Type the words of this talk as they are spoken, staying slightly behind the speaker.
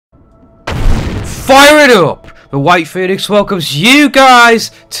Fire it up! The White Phoenix welcomes you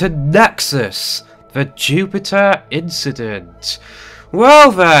guys to Nexus, the Jupiter incident.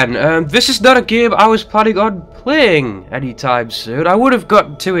 Well then, this is not a game I was planning on playing anytime soon. I would have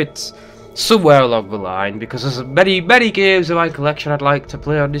gotten to it somewhere along the line, because there's many games in my collection I'd like to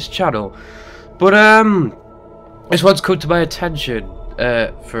play on this channel. But this one's come to my attention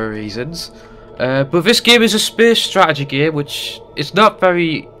for reasons. But this game is a space strategy game, which it's not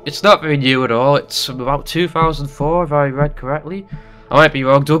very new at all. It's from about 2004, if I read correctly. I might be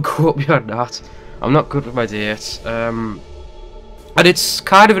wrong. Don't quote me on that. I'm not good with my dates. And it's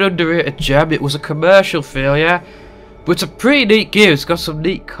kind of an underrated gem. It was a commercial failure, but it's a pretty neat game. It's got some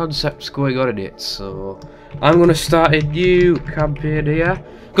neat concepts going on in it. So I'm gonna start a new campaign here.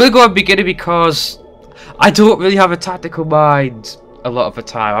 I'm gonna go on beginning because I don't really have a tactical mind a lot of the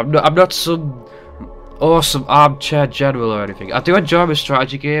time. I'm not some awesome armchair general or anything. I do enjoy my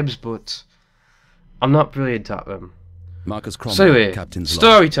strategy games, but I'm not brilliant at them. Marcus Cromwell, so anyway, Captain's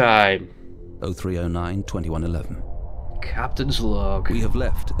story log. time. 0309-2111. Captain's log. We have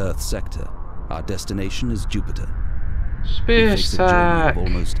left Earth sector. Our destination is Jupiter. Space tech.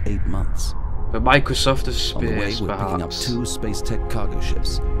 Almost 8 months. The Microsoft of space, On the way, we're picking up 2 space tech cargo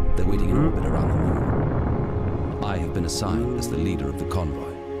ships. They're waiting in orbit around the moon. I have been assigned as the leader of the convoy.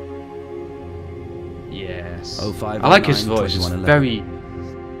 Yes. 0509, I like his voice. It's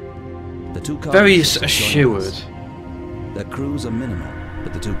very assured. Their crews are minimal,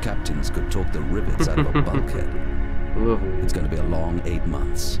 but the 2 captains could talk the rivets out of a bulkhead. Lovely. It's going to be a long 8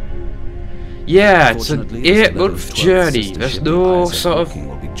 months. Yeah, it's an 8-month journey. There's no sort of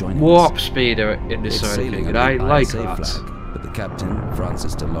warp speed in this sort of thing, and I like that. But the captain,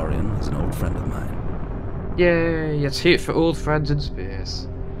 Francis DeLorean, is an old friend of mine. Yay, it's here for old friends in space.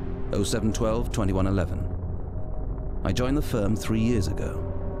 0712-2111. I joined the firm 3 years ago.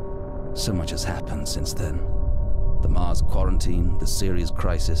 So much has happened since then. The Mars quarantine, the Ceres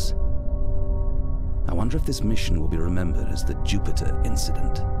crisis. I wonder if this mission will be remembered as the Jupiter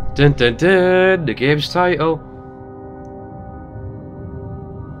incident. Dun dun dun, the game's title.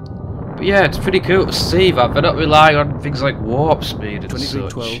 But yeah, it's pretty cool to see that they're not relying on things like warp speed and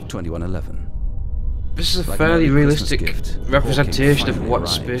such. 2312-2111. This is a fairly realistic representation of what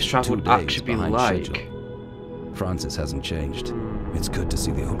space travel would actually be like. Schedule. Francis hasn't changed. It's good to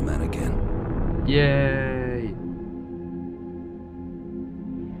see the old man again. Yay.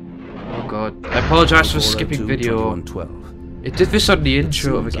 Oh god, I apologise for skipping video. It did this on the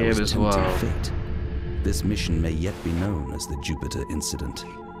intro of the game as well. This mission may yet be known as the Jupiter incident.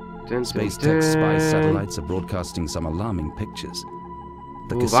 Space dun. tech spy satellites are broadcasting some alarming pictures.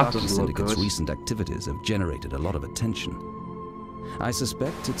 The Kisaki Syndicate's recent activities have generated a lot of attention. I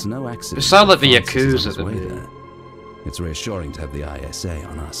suspect it's no accident. They sound like the Yakuza to me. It's reassuring to have the ISA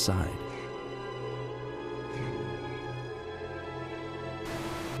on our side.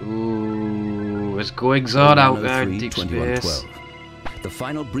 Ooh, there's goings on out there in deep space. The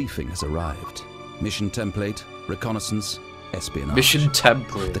final briefing has arrived. Mission template, reconnaissance, espionage. Mission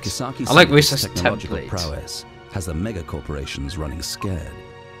template. The Kisaki I like where it says technological template. prowess has the mega corporations running scared.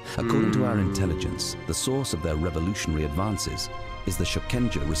 According to our intelligence, the source of their revolutionary advances is the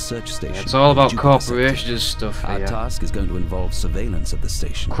Shokenja research station. Yeah, it's all about corporations stuff Our here. task is going to involve surveillance of the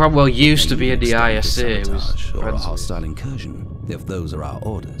station. Cromwell used to be in the ISA. Or a hostile incursion, if those are our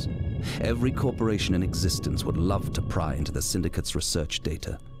orders. Every corporation in existence would love to pry into the Syndicate's research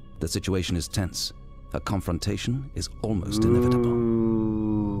data. The situation is tense. A confrontation is almost inevitable.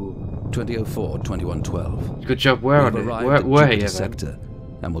 2004-2112. Good job wearing it. Where here sector,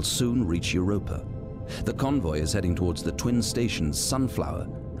 and will soon reach Europa. The convoy is heading towards the twin stations Sunflower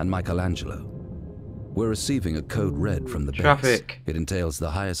and Michelangelo. We're receiving a code red from the base. It entails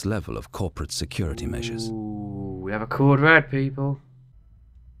the highest level of corporate security measures. Ooh, we have a code red, people.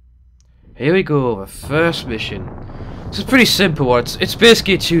 Here we go, the first mission. It's a pretty simple one. It's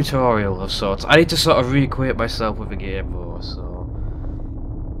basically a tutorial of sorts. I need to sort of reacquaint myself with the game though, so...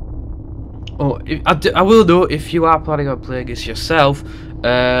 Oh, I will note, if you are planning on playing this yourself,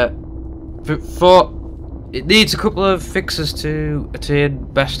 it needs a couple of fixes to attain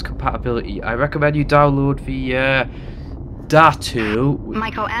best compatibility. I recommend you download the Datu.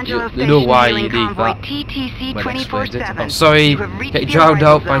 Michelangelo you know why you need that. TTC 24/7. I'm sorry, getting drowned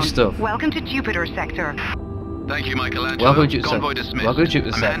out by stuff. Welcome to Jupiter sector. Thank you, Michelangelo. Welcome to Convoy dismissed. Welcome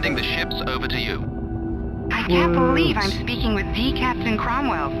to I'm handing the ships over to you. I can't believe I'm speaking with the Captain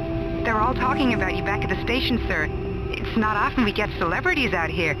Cromwell. They're all talking about you back at the station, sir. It's not often we get celebrities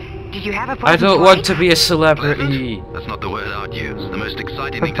out here. Did you have a I don't want to be a celebrity. Pleasant? That's not the word I'd use. The most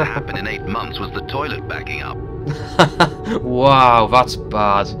exciting thing to happen in 8 months was the toilet backing up. Wow, that's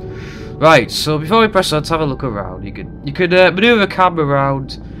bad. Right, so before we press on, let's have a look around. You could maneuver the camera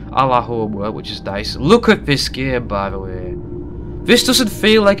around a la Homeworld, which is nice. Look at this game, by the way. This doesn't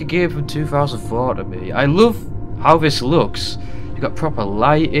feel like a game from 2004 to me. I love how this looks. You've got proper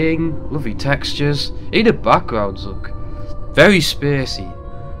lighting, lovely textures. Even the backgrounds look very spacey.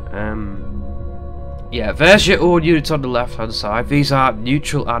 Yeah, there's your own units on the left hand side. These are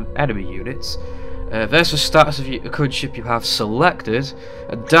neutral and enemy units. There's the status of your current ship you have selected,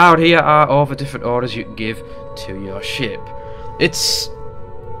 and down here are all the different orders you can give to your ship. It's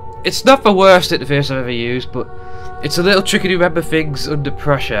not the worst interface I've ever used, but it's a little tricky to remember things under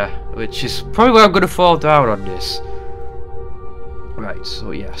pressure, which is probably where I'm going to fall down on this. Right,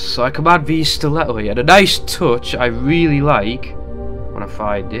 so yes, so I command the stiletto here, and a nice touch I really like when I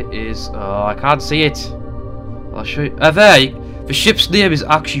find it is, oh, I can't see it. I'll show you. There. The ship's name is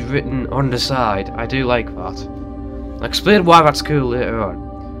actually written on the side. I do like that. I'll explain why that's cool later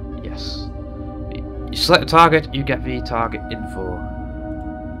on. Yes. You select a target, you get the target info.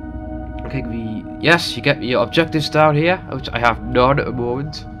 Okay, yes, you get your objectives down here, which I have none at the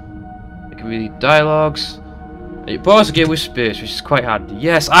moment. You can read dialogues. And you pause the game with space, which is quite handy.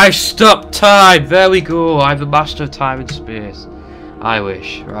 Yes, I stopped time! There we go, I'm the master of time and space. I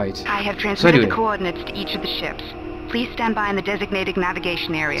wish, right. I have transmitted the coordinates to each of the ships. Please stand by in the designated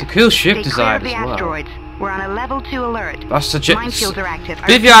navigation area. It's a cool ship Stay design clear of as the well. asteroids. We're on a level 2 alert. That's the Minefields are active.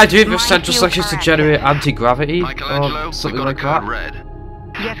 Maybe the idea of central sections to generate anti-gravity or something like that. Red.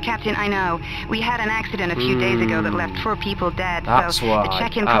 Yes, Captain, I know. We had an accident a few days ago that left 4 people dead, That's so why. the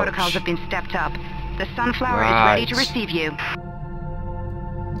check-in protocols have been stepped up. The Sunflower is ready to receive you.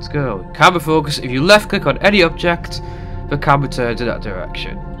 Let's go. Camera focus. If you left click on any object, the camera turns in that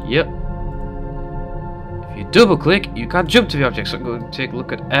direction. Yep. If you double click, you can jump to the object. So I'm going to take a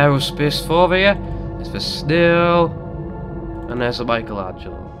look at Aerospace 4 there. There's the snail. And there's the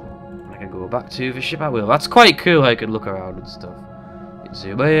Michelangelo. I can go back to the ship at will. That's quite cool. I can look around and stuff.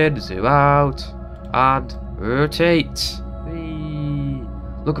 Zoom in, zoom out, and rotate. Whee.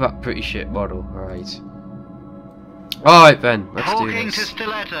 Look at that pretty ship model. Right. Alright then, let's do Hawking this. to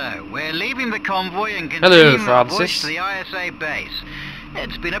Stiletto. We're leaving the convoy and Hello, continuing our voyage Francis. to the ISA base.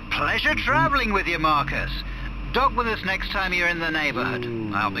 It's been a pleasure travelling with you, Marcus. Dock with us next time you're in the neighbourhood.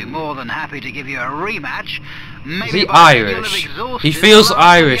 I'll be more than happy to give you a rematch. Maybe Is he by the feel of Irish? exhaustion, He feels I'll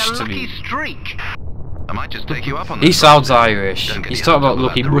offer you Irish a to lucky me. Streak. I might just take you up on that. He sounds Irish. Don't get He's your talking about hopes up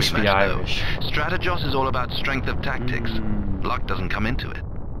look, he the must be rematch, though. Irish. Strategos is all about strength of tactics. Luck doesn't come into it.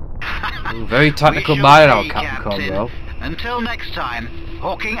 Ooh, very tactical We mind shall out, see, Captain Captain. Conwell. Until next time,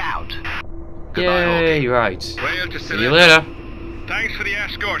 Hawking out. Yay, right. Well, to See you later. Thanks for the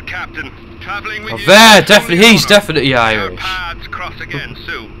escort, Captain. Travelling with Oh, you. there, is definitely, truly he's honour. definitely Our Irish. paths cross again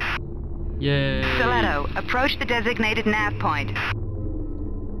soon. Yay. Stiletto, approach the designated nav point.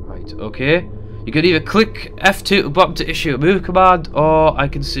 Right, okay. You can either click F2 to button to issue a move command, or I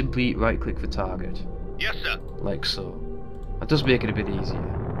can simply right click the target. Yes, sir. Like so. That does make it a bit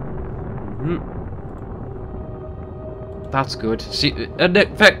easier. That's good. See, and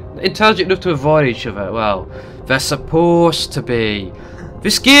in fact, intelligent enough to avoid each other. Well, they're supposed to be.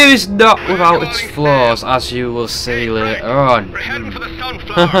 This game is not without its flaws, as you will see later on. We're heading for the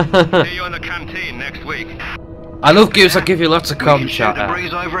Sunflower. See you in the canteen next week. I love games that give you lots of We com can shoot the chatter.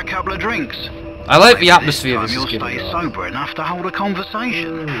 breeze over a couple of drinks. I like the Maybe atmosphere this this time is you'll giving stay off. sober enough to hold a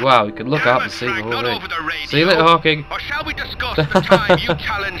conversation. Wow, you can look up and see the Frank, whole not thing. over the radio. See you later, Hawking. Or shall we discuss the time you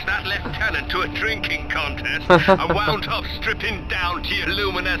challenged that lieutenant to a drinking contest and wound up stripping down to your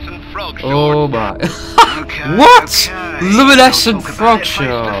luminescent frog shorts? Oh my. Okay, What? okay. Luminescent We'll talk frog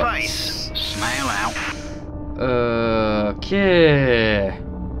about it face to shorts. face. Smile out. Okay.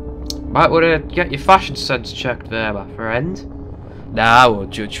 Might want to get your fashion sense checked there, my friend. Nah, I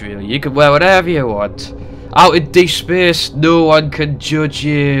won't judge really. You can wear whatever you want. Out in deep space, no one can judge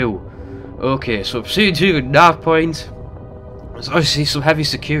you. Okay, so proceeding to the nav point. There's obviously some heavy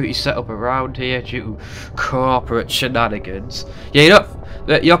security set up around here due to corporate shenanigans. Yeah, you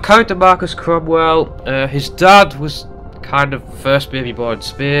know, your character Marcus Cromwell, his dad was kind of the first baby born in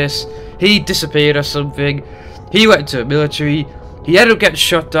space. He disappeared or something. He went into the military. He ended up getting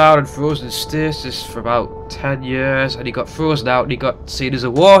shot down and frozen in stasis for about 10 years, and he got frozen out and he got seen as a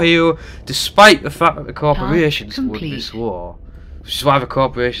war hero, despite the fact that the corporations won this war. Which is why the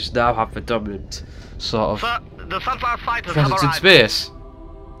corporations now have the dominant sort of Sir, the Sunflower fighters have presence in arrived. space.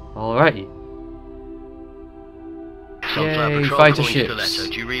 Alrighty. Yay, fighter ships.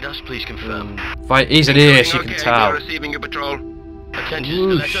 Do you read us? Please confirm. He's an ace, you can Okay, tell. we are receiving your patrol. Attention,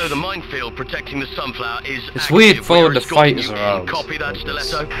 Whoosh. Stiletto. The minefield protecting the Sunflower is It's active. weird We following are the escorting fighters you in. around Copy that, like this.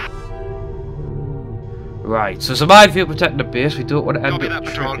 Stiletto. Right, so there's a minefield protecting the base. We don't want to end Copy up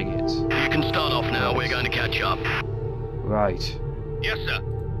that, tripping Patron. it. You can start off now. We're going to catch up. Right. Yes, sir.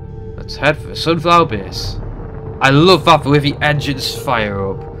 Let's head for the Sunflower Base. I love that the way the engines fire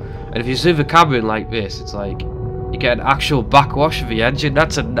up. And if you zoom the camera in like this, it's like you get an actual backwash of the engine.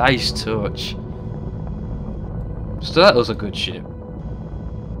 That's a nice touch. So that was a good ship.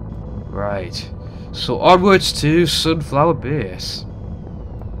 Right. So onwards to Sunflower Base.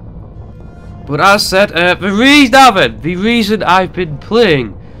 But as said, the reason I've been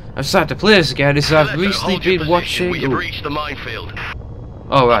playing, I've started to play this again, is I've recently been watching... We have reached the minefield.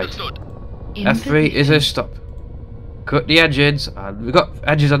 Oh, right. Understood. F3 is a stop. Cut the engines, and we've got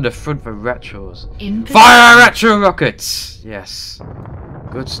engines on the front for retros. Fire retro rockets! Yes.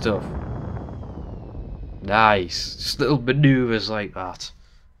 Good stuff. Nice. Just little maneuvers like that.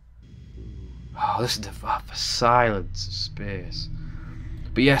 Oh, listen to that, the silence of space.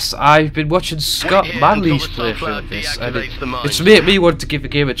 But yes, I've been watching Scott Manley's playthrough of this, and it's made me want to give the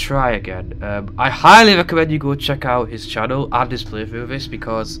game a try again. I highly recommend you go check out his channel and his playthrough of this,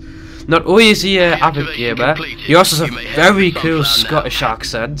 because not only is he an avid gamer, he also has a very cool Scottish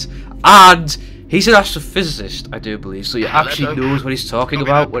accent, and he's an astrophysicist, I do believe, so he actually knows what he's talking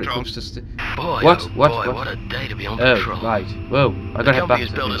about when it comes to... What? What a day to be on patrol. Oh, right. Whoa, I gotta head back to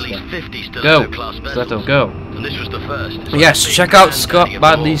this. Go, Sletto, go. And this was the first. Yes, check out Scott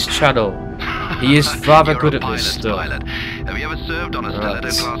Manley's channel. He is rather good at this stuff. Have you ever served on a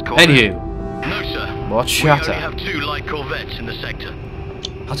Right. Stiletto class corvette? Anywho, No, sir. more We only chatter. have 2 light corvettes in the sector.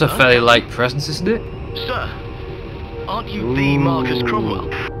 That's a fairly light presence, isn't it? Sir, aren't you the Marcus Cromwell?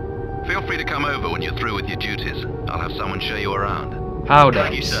 Feel free to come over when you're through with your duties. I'll have someone show you around. How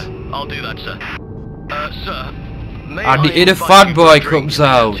Thank you, nice. sir. I'll do that, sir. Sir, may And I the inner invite you for a fanboy drink comes in the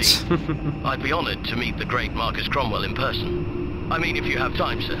out. canteen? I'd be honoured to meet the great Marcus Cromwell in person. I mean, if you have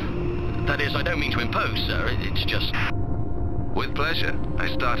time, sir. That is, I don't mean to impose, sir. It's just... With pleasure.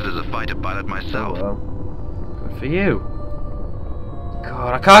 I started as a fighter pilot Oh myself. well. Good for you.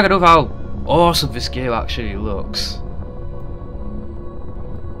 God, I can't get over how awesome this game actually looks.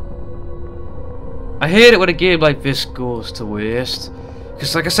 I hate it when a game like this goes to waste.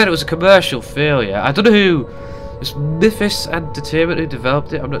 Because like I said, it was a commercial failure. I don't know who... It's Mythos Entertainment who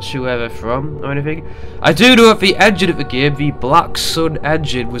developed it. I'm not sure where they're from or anything. I do know that the engine of the game, the Black Sun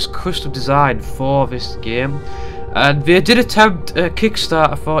engine, was custom designed for this game. And they did attempt a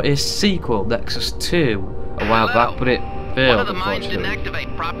Kickstarter for a sequel, Nexus 2, a while back, but it failed, One of the mines didn't unfortunately.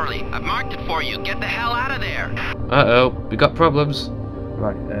 activate properly. I've marked it for you. Get the hell out of there. Uh-oh, we got problems.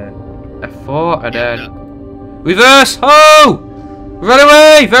 Right, F4, and then... Reverse! Oh! Run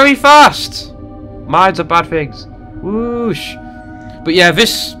away! Very fast! Mines are bad things. Whoosh! But yeah,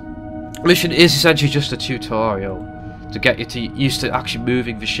 this mission is essentially just a tutorial to get you used to actually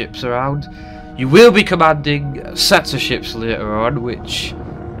moving the ships around. You will be commanding sets of ships later on, which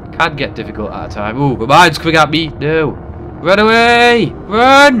can get difficult at a time. Ooh, the mine's coming at me! No! Run away!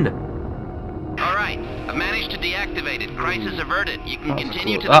 Run! Alright, I've managed to deactivate it. Crisis averted. You can That was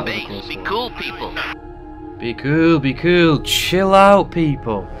continue cool. to That the was a base. close Be one. cool, people. Be cool, be cool. Chill out,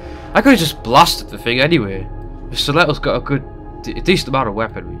 people. I could have just blasted the thing anyway. The Stiletto's got a decent amount of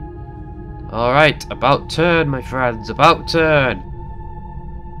weaponry. Alright, about turn, my friends. About turn.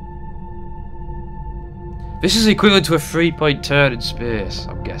 This is equivalent to a 3-point turn in space,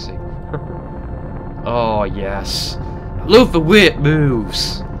 I'm guessing. Oh, yes. I love the way it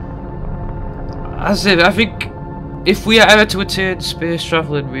moves. As if, I think, if we are ever to attain space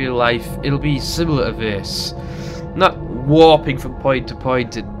travel in real life, it'll be similar to this. Not warping from point to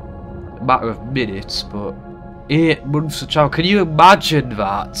point in a matter of minutes, but 8 months of travel. Can you imagine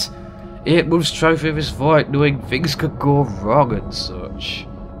that? 8 months travel through this void, knowing things could go wrong and such.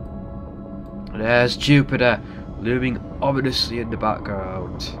 There's Jupiter, looming ominously in the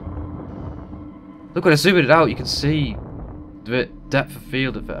background. Look, when I zoom it out, you can see the depth of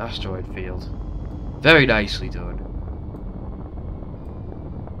field of the asteroid field. Very nicely done.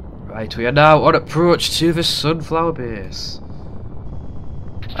 Right, we are now on approach to the Sunflower Base.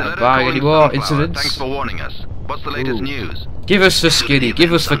 Stiletto Barring any more calling Sunflower. incidents. Thanks for warning us. What's the latest Ooh. news? Give us the skinny,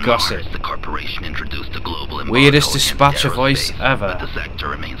 give us the On gossip. Mars, the corporation introduced a global embargo Weirdest against dispatcher voice aerospace, ever. But the sector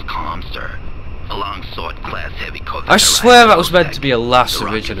remains calm, sir. Alongside class heavy corvette I swear that was arrived meant to be a lass the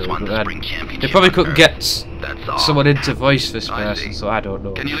Rockets originally, won but the then spring they championship probably on couldn't Earth. get That's all. someone in to voice this I person, see. so I don't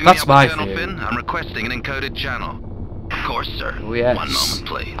know. Can you link That's me my up with Colonel theory. Finn? I'm requesting an encoded channel. Of course, sir. Oh, yes. One moment,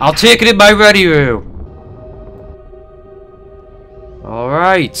 please. I'll take it in my ready room.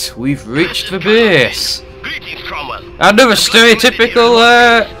 Alright, we've reached the base. Greetings, Cromwell. Another stereotypical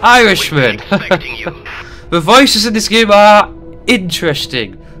Irishman. Expecting you. The voices in this game are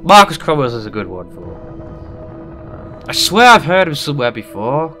interesting. Marcus Cromwell's is a good one for him. I swear I've heard him somewhere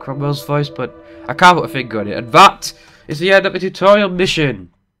before, Cromwell's voice, but I can't put a finger on it. And that is the end of the tutorial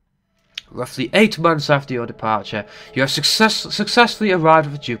mission. Roughly 8 months after your departure, you have successfully arrived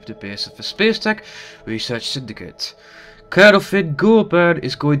at the Jupiter base of the Space Tech Research Syndicate. Colonel Finn Goldburn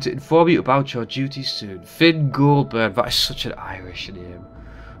is going to inform you about your duties soon. Finn Goldburn, that is such an Irish name.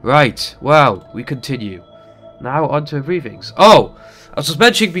 Right, well, we continue. Now on to briefings. Oh, as I was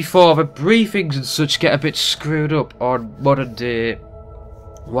mentioning before, the briefings and such get a bit screwed up on modern day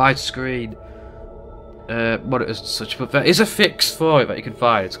widescreen monitors and such, but there is a fix for it that you can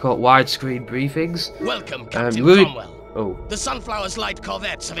find. It's called widescreen briefings. Welcome, Captain Cromwell. Oh. The Sunflower's light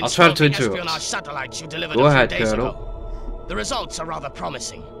corvettes have I'll try to installed the interrupt. espionage satellites you delivered Go a few ahead, days Colonel. ago. The results are rather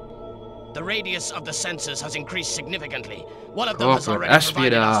promising. The radius of the sensors has increased significantly. One of them has already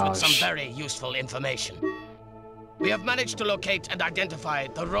provided us with some very useful information. We have managed to locate and identify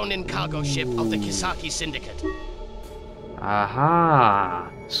the Ronin cargo ship of the Kisaki Syndicate. Aha!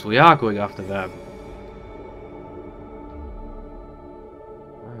 So we are going after them.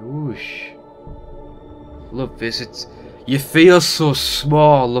 Whoosh. Look, you feel so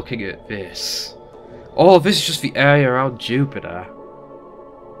small looking at this. All of this is just the area around Jupiter.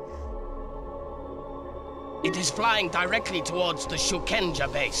 It is flying directly towards the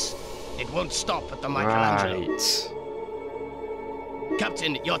Shukenja base. It won't stop at the Michelangelo. Right.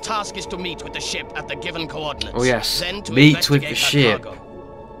 Captain, your task is to meet with the ship at the given coordinates. Oh yes, Then to meet with the investigate ship. her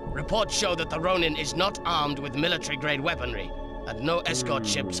cargo. Reports show that the Ronin is not armed with military-grade weaponry, and no escort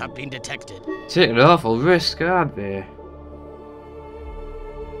ships have been detected. Taking an awful risk, aren't they?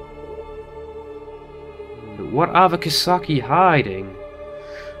 What are the Kisaki hiding?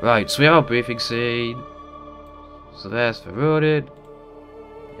 Right, so we have a briefing scene. So there's the Ronin.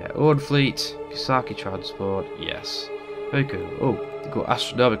 Yeah, own fleet. Kisaki transport. Yes. Very cool. Oh, they go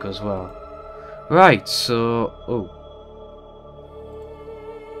astronomical as well. Right, so...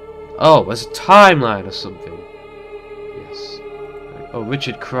 Oh, there's a timeline or something. Yes. Oh,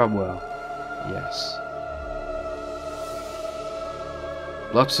 Richard Cromwell. Yes.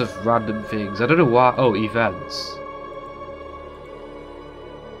 Lots of random things. I don't know why. Oh, events.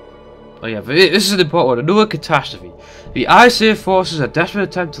 Oh yeah, this is an important one. Another catastrophe. The ISA forces a desperate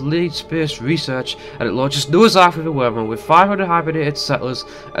attempt to lead space research, and it launches Noah's Ark with a wormhole with 500 hibernated settlers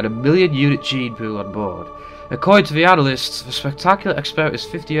and a 1,000,000 unit gene pool on board. According to the analysts, the spectacular experiment is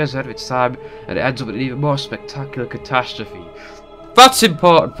 50 years ahead of its time, and it ends up with an even more spectacular catastrophe. That's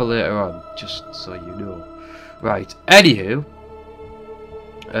important for later on, just so you know. Right, anywho,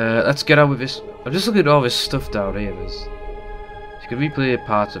 let's get on with this. I'm just looking at all this stuff down here. You can replay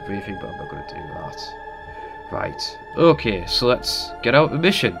parts of briefing, but I'm not going to do that. Right, okay, so let's get out the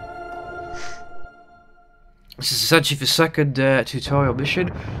mission. This is essentially the second tutorial mission.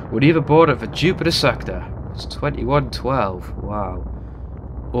 We're near the border of the Jupiter sector. It's 2112. Wow.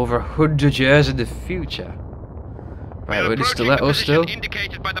 Over 100 years in the future. Right, we're in Stiletto still.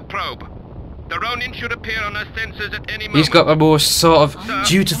 Indicated by the probe. The Ronin should appear on our sensors at any moment. He's got the most sort of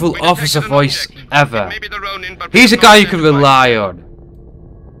dutiful officer voice ever. Ronin, He's a guy you can rely on.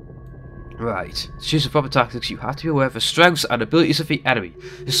 Right, to choose the proper tactics, you have to be aware of the strengths and abilities of the enemy.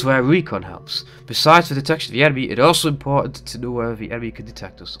 This is where recon helps. Besides the detection of the enemy, it's also important to know whether the enemy can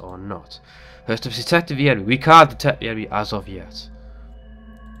detect us or not. First, to detect the enemy, we can't detect the enemy as of yet.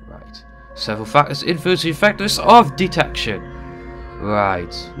 Right, several factors influence the effectiveness of detection.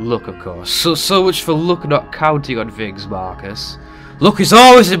 Right, luck of course. So much for luck not counting on things, Marcus. Luck is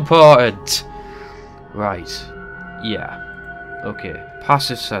always important! Right, yeah. Okay,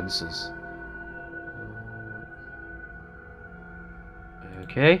 passive sensors.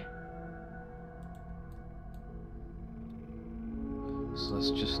 Okay. So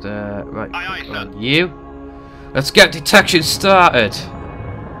let's just, right, aye, on you. Let's get detection started.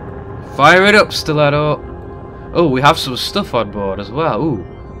 Fire it up, Stiletto. Oh, we have some stuff on board as well. Ooh,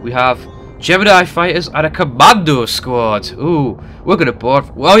 we have Gemini fighters and a commando squad. Ooh, we're gonna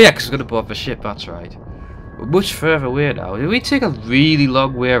board. Well, yeah, because we're gonna board the ship. That's right. We're much further away now. Did we take a really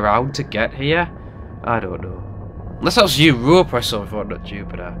long way around to get here? I don't know. Unless that was Europa I saw before, not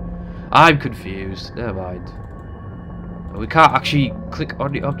Jupiter. I'm confused. Never mind. We can't actually click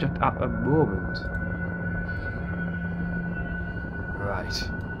on the object at the moment. Right.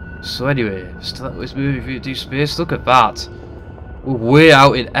 So anyway, Stiletto is moving through deep space. Look at that. We're way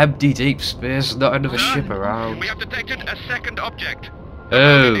out in empty deep space, not another ship around. We have detected a second object.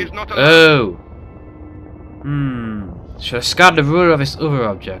 Oh. Should I scan the rudder of this other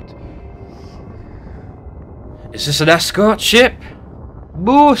object? Is this an escort ship?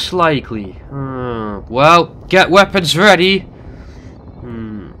 Most likely. Well, get weapons ready.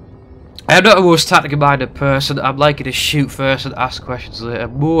 I'm not the most tactically minded person. I'm likely to shoot first and ask questions later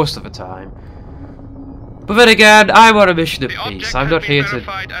most of the time. But then again, I'm on a mission of peace. I'm not here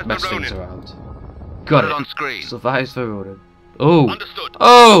to mess things around. Got it. On screen. Survives the Ronin. Oh. Understood.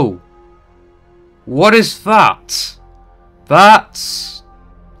 Oh! What is that? That's...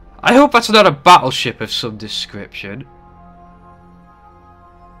 I hope that's not a battleship of some description.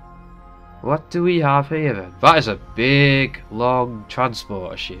 What do we have here then? That is a big, long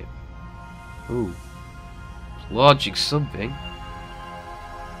transporter ship. Ooh. It's launching something.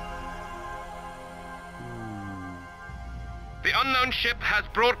 The unknown ship has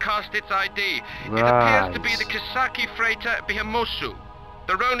broadcast its ID. Right. It appears to be the Kisaki freighter Bihamosu.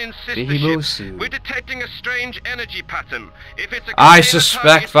 The Ronin sister ship. We're detecting a strange energy pattern. If it's a I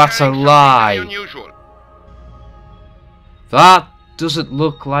suspect that's a lie. Unusual. That doesn't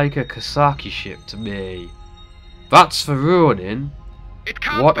look like a Kisaki ship to me. That's for Ronin. It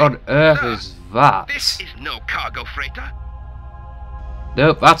can't What be. on earth Sir, is that? This is no cargo freighter.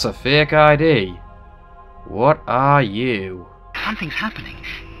 Nope, that's a fake ID. What are you? Something's happening.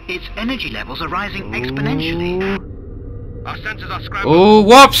 Its energy levels are rising exponentially. Our sensors are scrambled. Oh,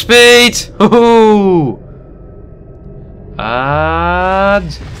 warp speed! Oh!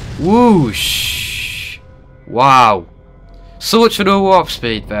 And whoosh! Wow. So much for no warp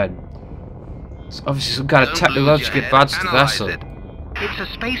speed then. It's obviously some kind of technologically advanced vessel. It's a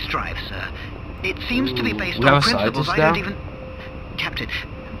space drive, sir. It seems to be based We have on a principles scientist I don't now? even... Captain,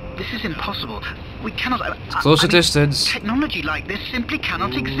 this is impossible. We cannot... Closer I mean, distance. technology like this simply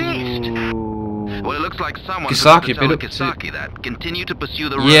cannot exist. Ooh. Well, it looks like someone Kisaki, tried to tell been up Kisaki that. Continue to pursue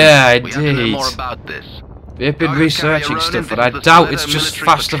the road. Yeah, We have to know indeed. more about this. They've been Target carrier researching Ronin stuff, but visits I the doubt it's Stiletto just military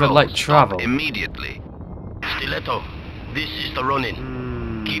faster than patrol. light Stop travel. immediately. Stiletto, this is the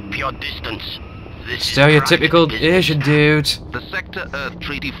Ronin. Keep your distance. This is Stereotypical private business. Asian dude. The Sector Earth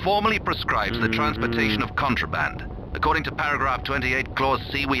Treaty formally prescribes the transportation of contraband. According to paragraph 28, clause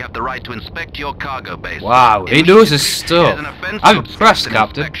C, we have the right to inspect your cargo base. Wow, he knows his stuff. It is an offense I'm to obstruct impressed, an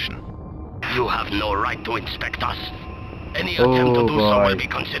Captain. inspection. You have no right to inspect us. Any attempt to do so boy. will be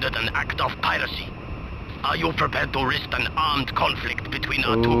considered an act of piracy. Are you prepared to risk an armed conflict between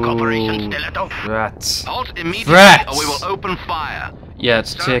our two corporations, Stiletto? Threats. Halt immediately, Threats. or we will open fire. Yeah,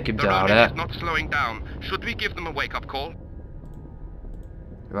 let's Sir, take him the down, Ronin eh? is not slowing down. Should we give them a wake-up call?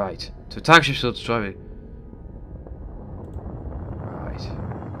 Right. To attack ships or destroy me.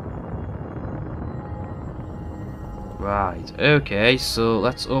 Right. Okay, so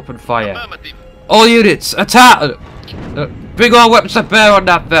let's open fire. Affirmative. All units, attack! Bring all weapons to bear on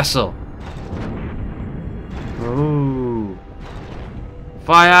that vessel. Ooh.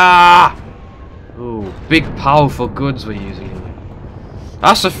 Fire! Ooh, big powerful guns we're using here.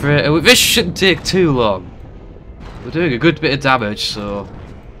 That's a freighter. This shouldn't take too long. We're doing a good bit of damage, so...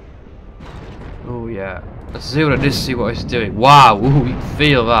 Oh yeah. Let's zoom on this, see what it's doing. Wow, ooh, you can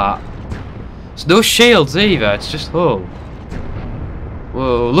feel that. There's no shields either, it's just hull.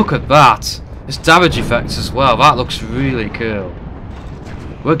 Whoa, look at that. There's damage effects as well, that looks really cool.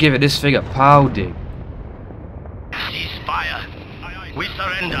 We're giving this thing a pounding. Cease fire. We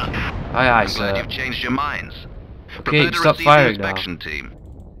surrender. Aye aye, I'm glad sir. you've changed your minds. Okay, Prepare to stop receive firing the now. inspection team.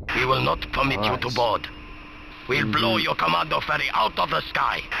 We will not permit you Alright. to board. We'll blow your commando ferry out of the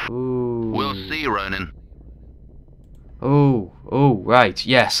sky. Ooh. We'll see, Ronin. Oh, right.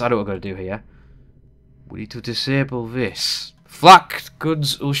 Yes, I know what we're going to do here. We need to disable this. Flak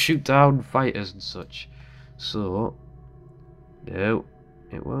guns will shoot down fighters and such. So, no,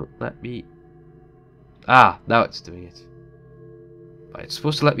 it won't let me... Ah, now it's doing it. Right, it's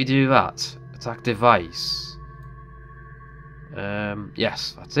supposed to let me do that. Attack device.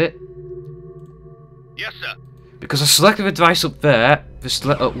 Yes, that's it. Yes, sir. Because I selected the device up there, this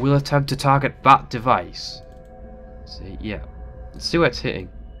will attempt to target that device. See, yeah. Let's see where it's hitting.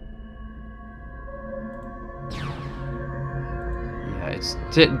 Yeah, it's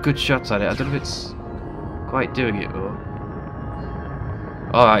hitting good shots at it. I don't know if it's quite doing it though.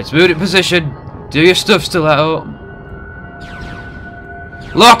 Alright, it's moved in position. Do your stuff, Stiletto.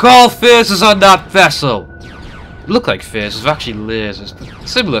 Lock all phasers on that vessel. Look like phasers, they're actually lasers, but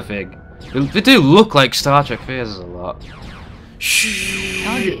similar thing. They do look like Star Trek phasers a lot. Shh.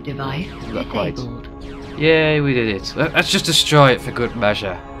 Target device Not quite. disabled. Yay, we did it. Let's just destroy it for good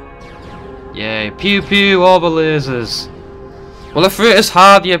measure. Yay, pew pew, all the lasers. Well, if it is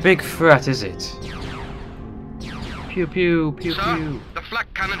hardly a big threat, is it? Pew pew, pew Sir, pew. the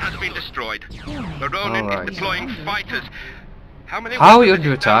flak cannon has been destroyed. The Ronin Alright. is deploying fighters. How many How are we weapons under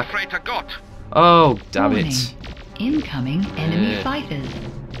has this damn attack? freighter got? Oh, damn Warning. it. Incoming enemy Yeah. fighters.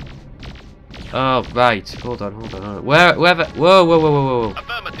 Oh, right. Hold on. Where the... Whoa.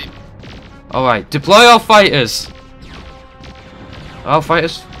 Affirmative. Alright, deploy our fighters. Our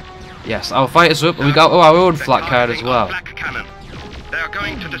fighters? Yes, our fighters are up, and we got our own flak cannon as well. They are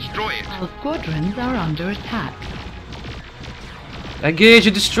going to destroy it. Our squadrons are under attack. Engage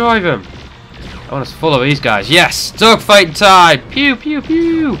and destroy them. I want to follow these guys. Yes! Dogfighting time! Pew pew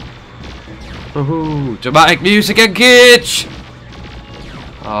pew! Woohoo! Dramatic music, engage!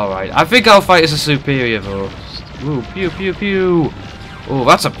 Alright, I think our fighters are superior though. Ooh, pew pew pew! Oh,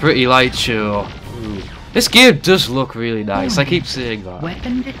 that's a pretty light show. Ooh. This game does look really nice, I keep saying that.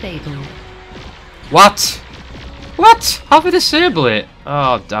 Weapon disabled. What? What? How do we disable it?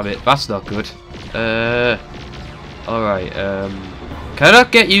 Oh, damn it, that's not good. Alright, can I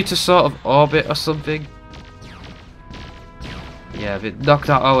get you to sort of orbit or something? Yeah, if it knocked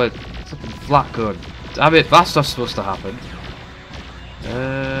out our fucking flak gun. Damn it, that's not supposed to happen.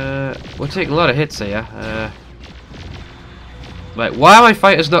 We're taking a lot of hits here. Right, why are my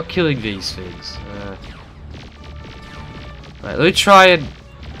fighters not killing these things? Right, let me try and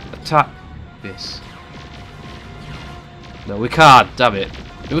attack this. No, we can't, damn it.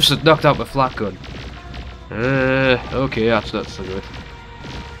 It must have knocked out my flak gun. Okay, that's not so good.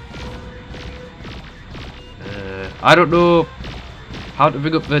 I don't know how to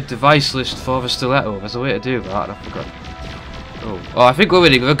bring up the device list for the stiletto. There's a way to do that, and I forgot. Oh, I think we're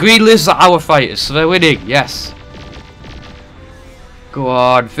winning. The green lists are our fighters, so they're winning. Yes. Go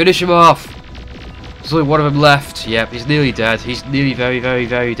on, finish him off. There's only one of them left. Yep, he's nearly dead. He's nearly very, very,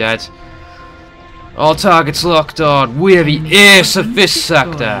 very dead. All targets locked on. We're the ace of this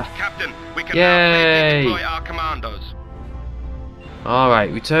sector. Captain, we can Yay! now deploy our commandos.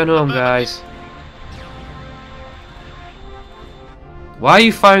 Alright, return home, guys. Why are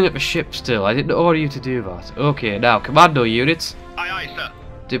you firing at the ship still? I didn't order you to do that. Okay, now, commando units. Aye, aye, sir.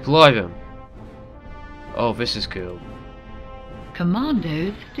 Deploy them. Oh, this is cool.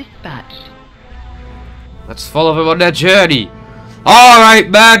 Commandos dispatched. Let's follow them on their journey. Alright,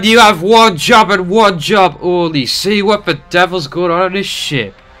 man, you have one job and one job only. See what the devil's going on this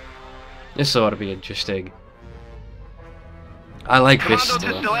ship. This ought to be interesting. I like this Commando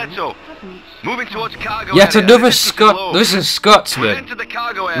to stuff. Stiletto. Moving towards cargo Yet area. another Distance low. Scot. This is a We've Scotsman, entered the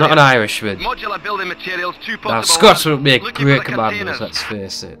cargo area. not an Irishman. Modular building materials, two possible Now, Scots would make looking great for the commanders, containers. let's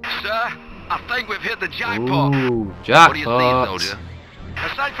face it. Sir, I think we've hit the jackpot. Ooh, What do you jackpot. think, soldier?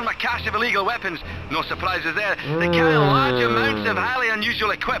 Aside from a cache of illegal weapons, no surprises there, they carry large amounts of highly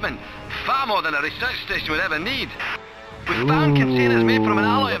unusual equipment, far more than a research station would ever need. We found containers made from an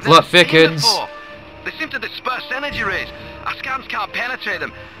alloy I've Plot never seen thickens. before. They seem to disperse energy rays. Our scans can't penetrate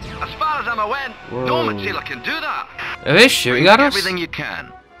them. As far as I'm aware, no Whoa. material can do that. Are they shooting at us? Everything you can.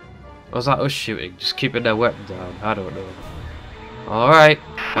 Or was that us shooting? Just keeping their weapon down? I don't know. Alright,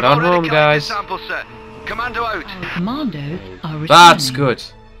 head on home, guys. Sample set. Commando out. Our commandos are returning. That's good.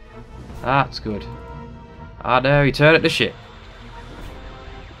 That's good. Ah, now return at the ship.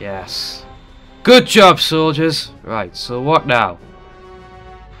 Yes. Good job, soldiers. Right, so what now?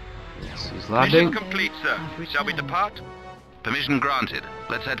 Yes, he's Mission landing. complete, sir. Shall we depart? Permission granted.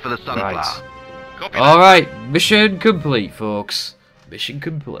 Let's head for the Sunflower. Right. Copy that. Alright, mission complete, folks. Mission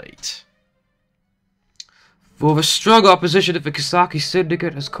complete. For the strong opposition of the Kisaki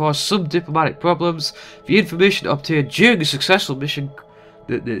Syndicate has caused some diplomatic problems, the information obtained during the successful mission...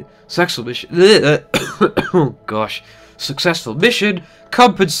 oh gosh. Successful mission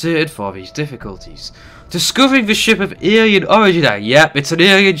compensated for these difficulties. Discovering the ship of alien origin, yep, it's an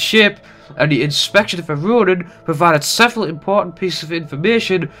alien ship, and the inspection of the Ronin provided several important pieces of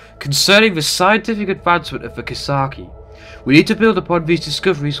information concerning the scientific advancement of the Kisaki. We need to build upon these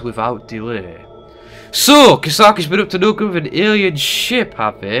discoveries without delay. So, Kisaki's been up to no good with an alien ship,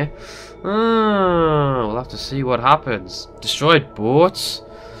 have they? We'll have to see what happens. Destroyed boats?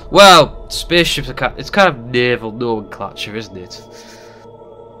 Well, spaceships are it's kind of naval nomenclature, isn't it?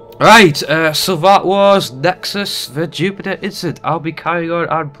 Right, so that was Nexus, the Jupiter incident. I'll be carrying on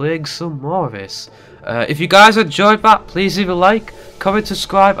and playing some more of this. If you guys enjoyed that, please leave a like, comment,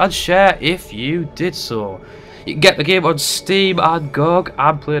 subscribe, and share if you did so. You can get the game on Steam and GOG.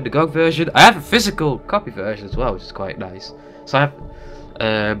 I'm playing the GOG version. I have a physical copy version as well, which is quite nice. So I have,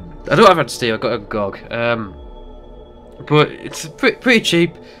 I don't have it on Steam. I've got it on GOG. But it's pretty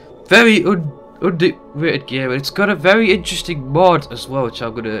cheap, very underrated game, and it's got a very interesting mod as well, which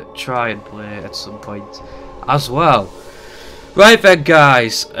I'm gonna try and play at some point as well. Right then,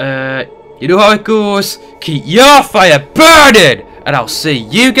 guys. You know how it goes. Keep your fire burning, and I'll see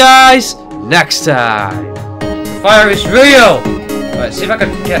you guys next time. Fire is real! Right, see if I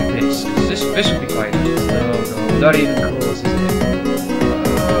can get this. This would be quite nice. No, not even close, is it?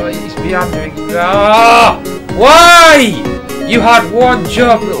 Oh, he's meandering. Ah! Why? You had one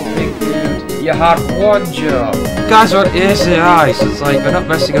job, little pig dude. You had one job. Guys are on easy eyes, it's like they're not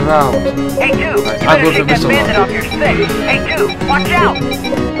messing around. Hey, dude, Right, you I better will take that bandit off your stick. Hey, dude, watch out!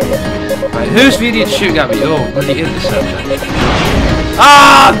 Right, who's really shooting at me? Oh, bloody interceptor.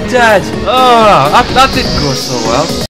 Ah, I'm dead! Oh, that didn't go so well.